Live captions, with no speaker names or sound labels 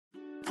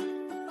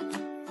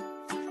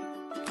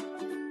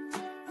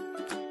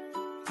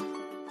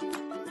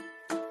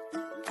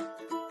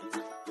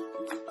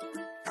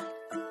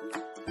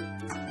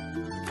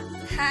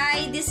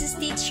Hi, this is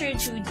Teacher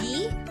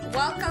Judy.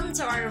 Welcome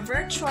to our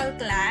virtual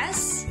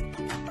class.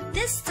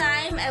 This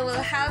time, I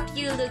will help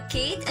you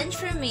locate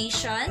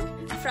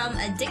information from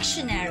a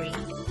dictionary.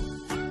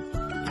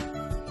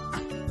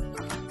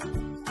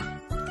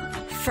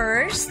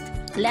 First,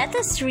 let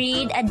us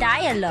read a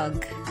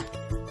dialogue.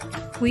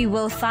 We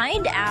will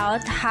find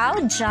out how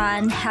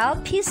John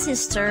helped his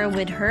sister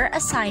with her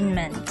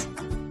assignment.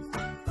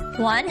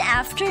 One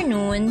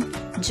afternoon,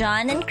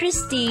 John and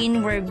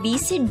Christine were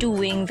busy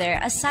doing their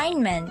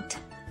assignment.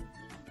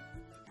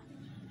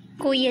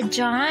 Kuya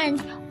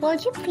John, will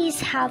you please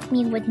help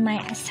me with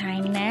my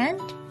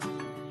assignment?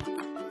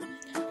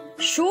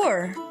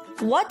 Sure.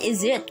 What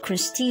is it,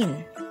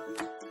 Christine?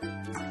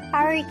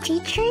 Our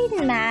teacher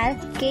in math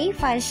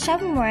gave us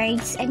some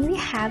words and we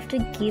have to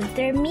give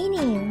their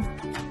meaning.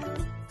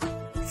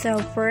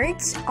 The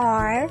words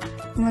are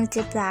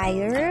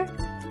multiplier,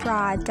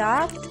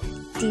 product,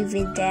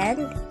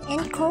 dividend,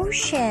 and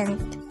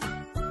quotient.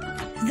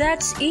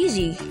 That's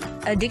easy.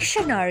 A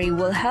dictionary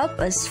will help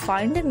us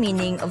find the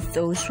meaning of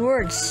those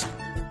words.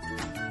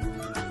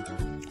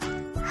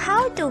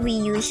 How do we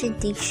use a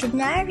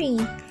dictionary?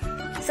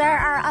 There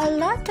are a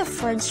lot of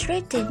words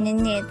written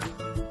in it.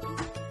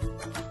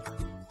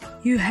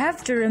 You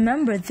have to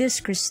remember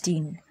this,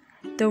 Christine.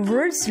 The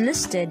words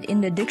listed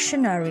in the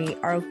dictionary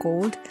are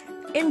called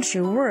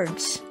intro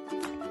words.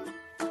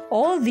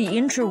 All the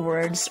intro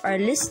words are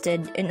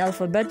listed in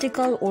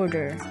alphabetical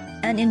order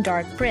and in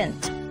dark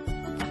print.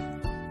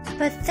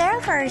 But there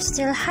are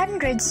still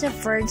hundreds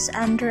of words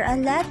under a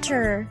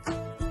letter.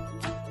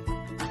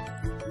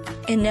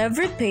 In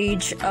every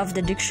page of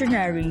the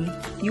dictionary,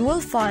 you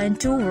will find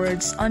two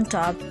words on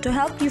top to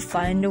help you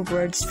find the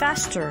words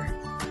faster.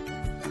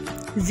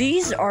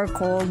 These are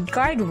called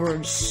guide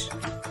words.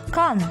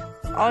 Come,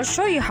 I'll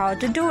show you how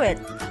to do it.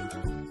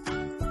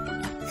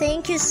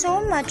 Thank you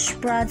so much,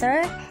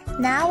 brother.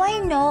 Now I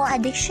know a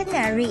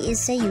dictionary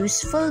is a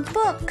useful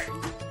book.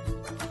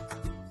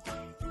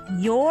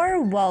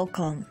 You're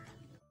welcome.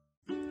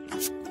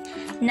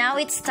 Now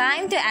it's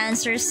time to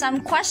answer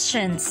some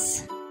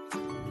questions.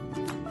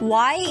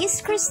 Why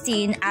is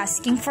Christine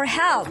asking for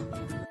help?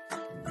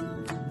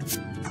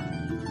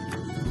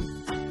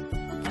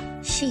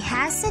 She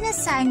has an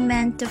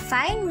assignment to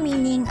find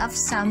meaning of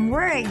some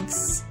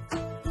words.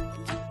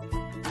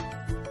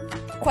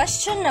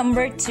 Question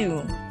number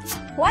 2.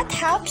 What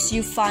helps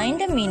you find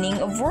the meaning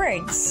of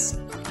words?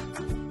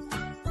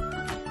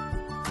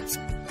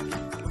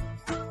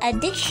 A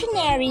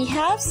dictionary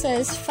helps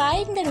us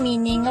find the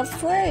meaning of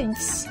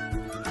words.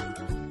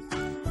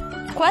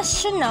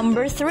 Question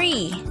number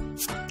 3.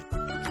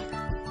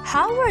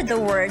 How are the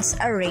words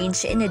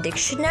arranged in a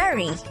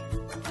dictionary?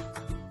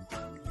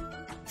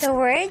 The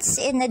words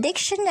in the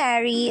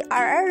dictionary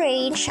are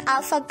arranged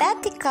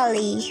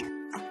alphabetically.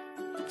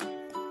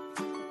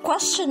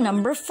 Question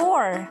number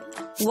 4.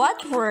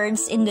 What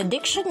words in the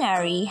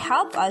dictionary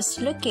help us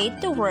locate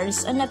the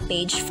words on a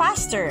page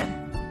faster?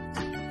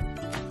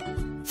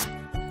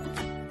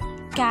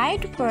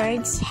 Guide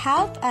words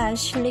help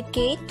us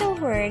locate the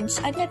words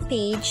on a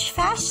page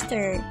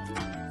faster.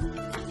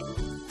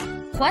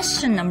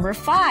 Question number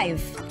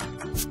 5.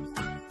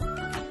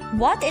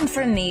 What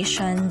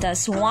information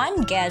does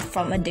one get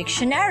from a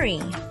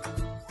dictionary?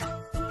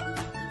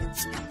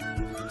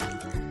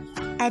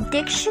 A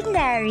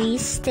dictionary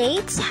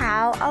states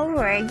how a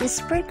word is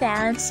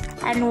pronounced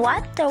and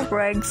what the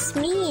words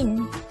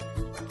mean.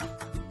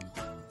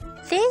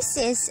 This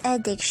is a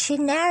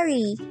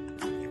dictionary.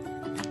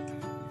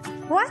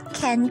 What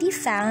can be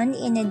found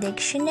in a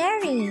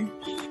dictionary?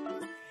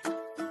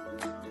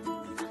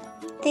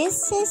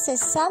 This is a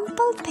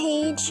sample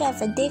page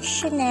of a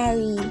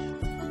dictionary.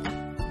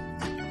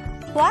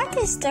 What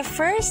is the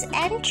first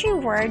entry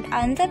word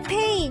on the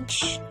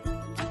page?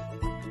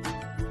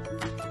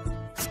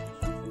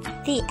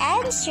 The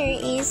answer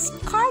is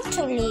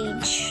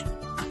cartilage.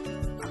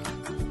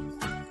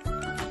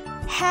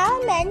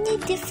 How many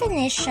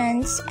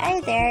definitions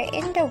are there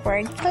in the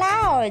word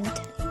cloud?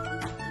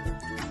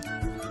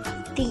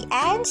 The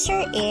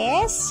answer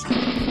is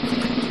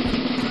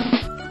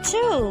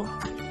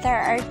 2. There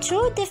are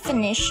 2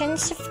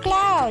 definitions of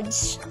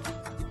clouds.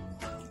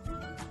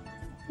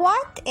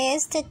 What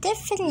is the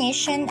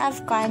definition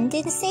of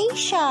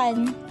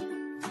condensation?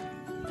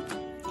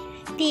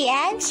 The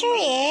answer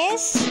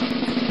is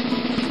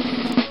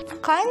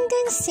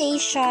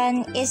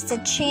condensation is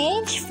the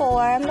change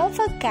form of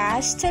a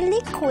gas to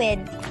liquid.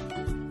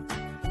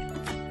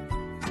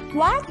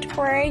 What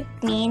word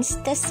means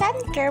the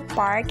center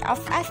part of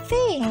a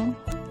thing?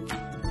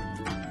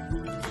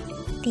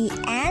 The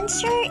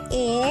answer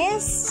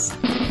is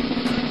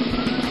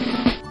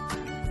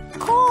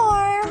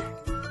core.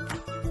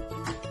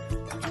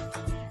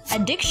 A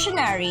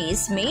dictionary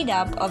is made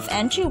up of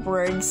entry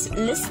words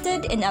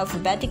listed in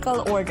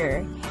alphabetical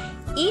order.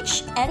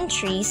 Each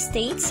entry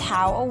states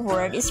how a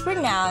word is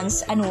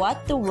pronounced and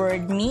what the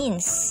word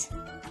means.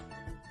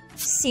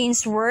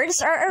 Since words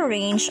are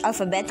arranged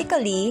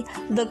alphabetically,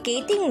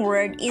 locating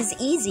word is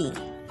easy.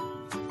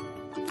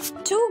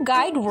 2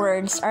 guide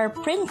words are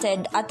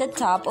printed at the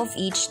top of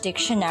each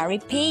dictionary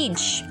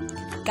page.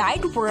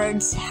 Guide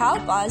words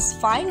help us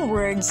find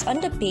words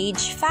on the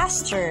page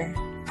faster.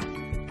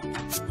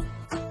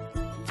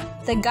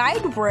 The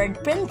guide word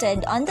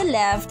printed on the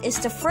left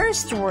is the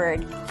first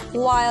word,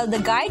 while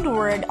the guide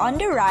word on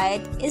the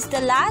right is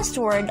the last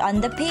word on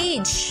the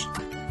page.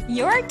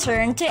 Your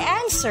turn to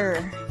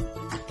answer.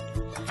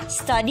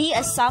 Study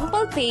a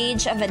sample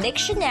page of a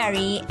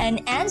dictionary and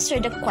answer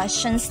the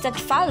questions that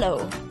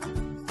follow.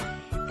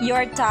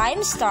 Your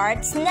time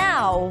starts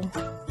now.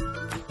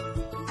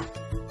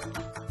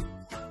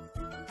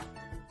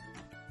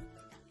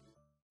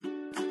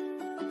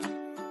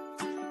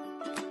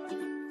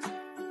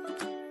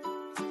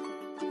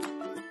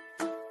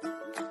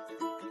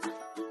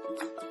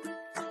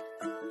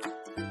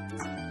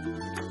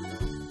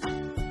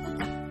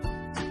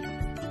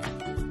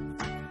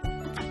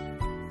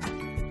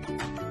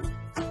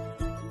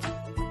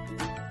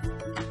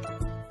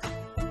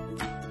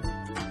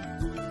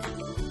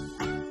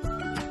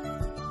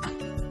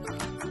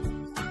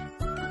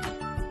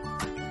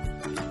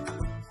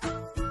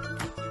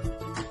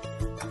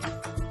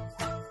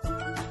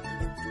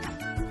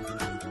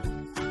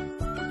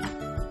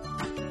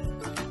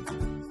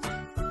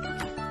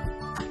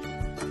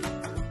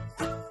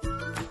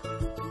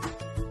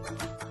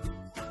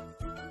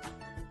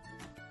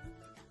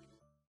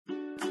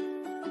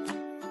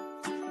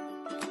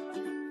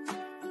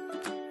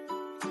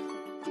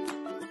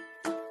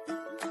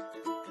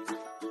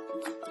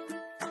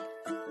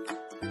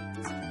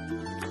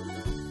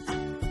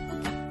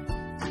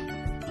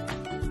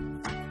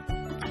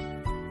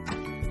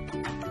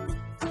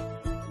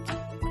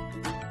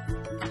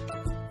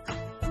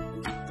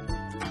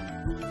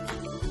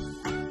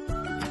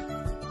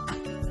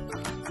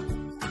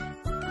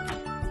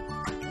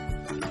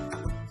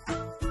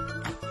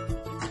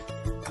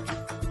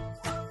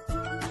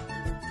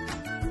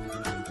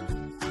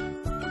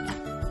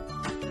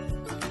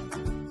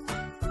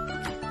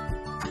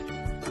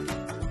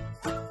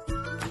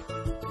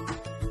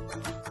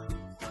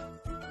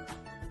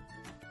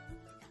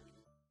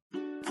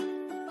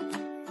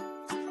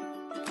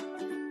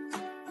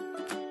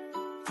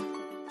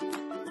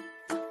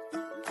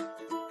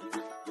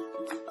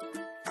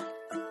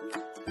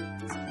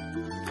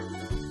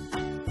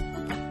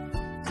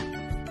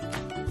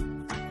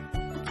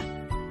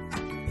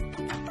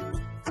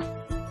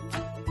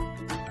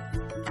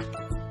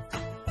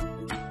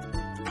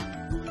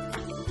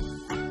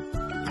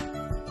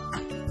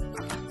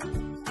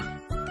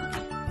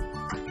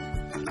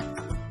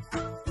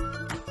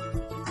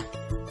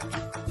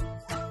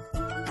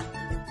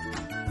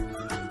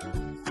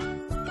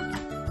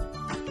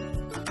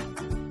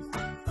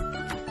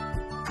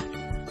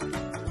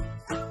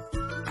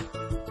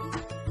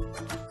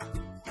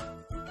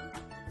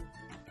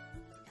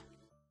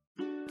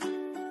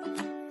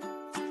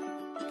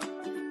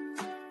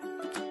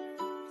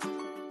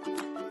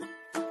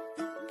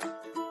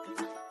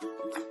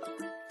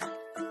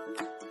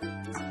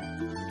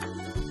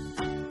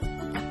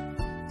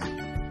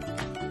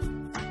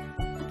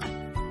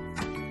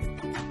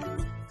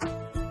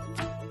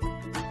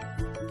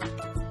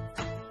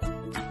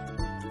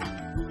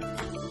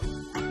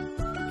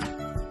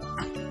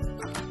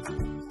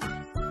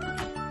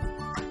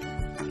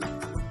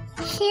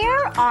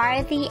 Here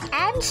are the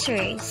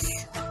answers.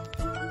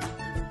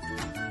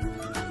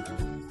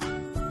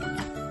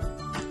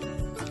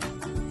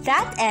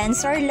 That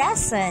ends our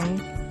lesson.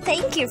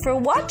 Thank you for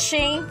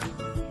watching.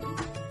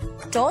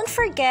 Don't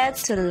forget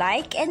to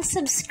like and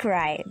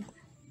subscribe.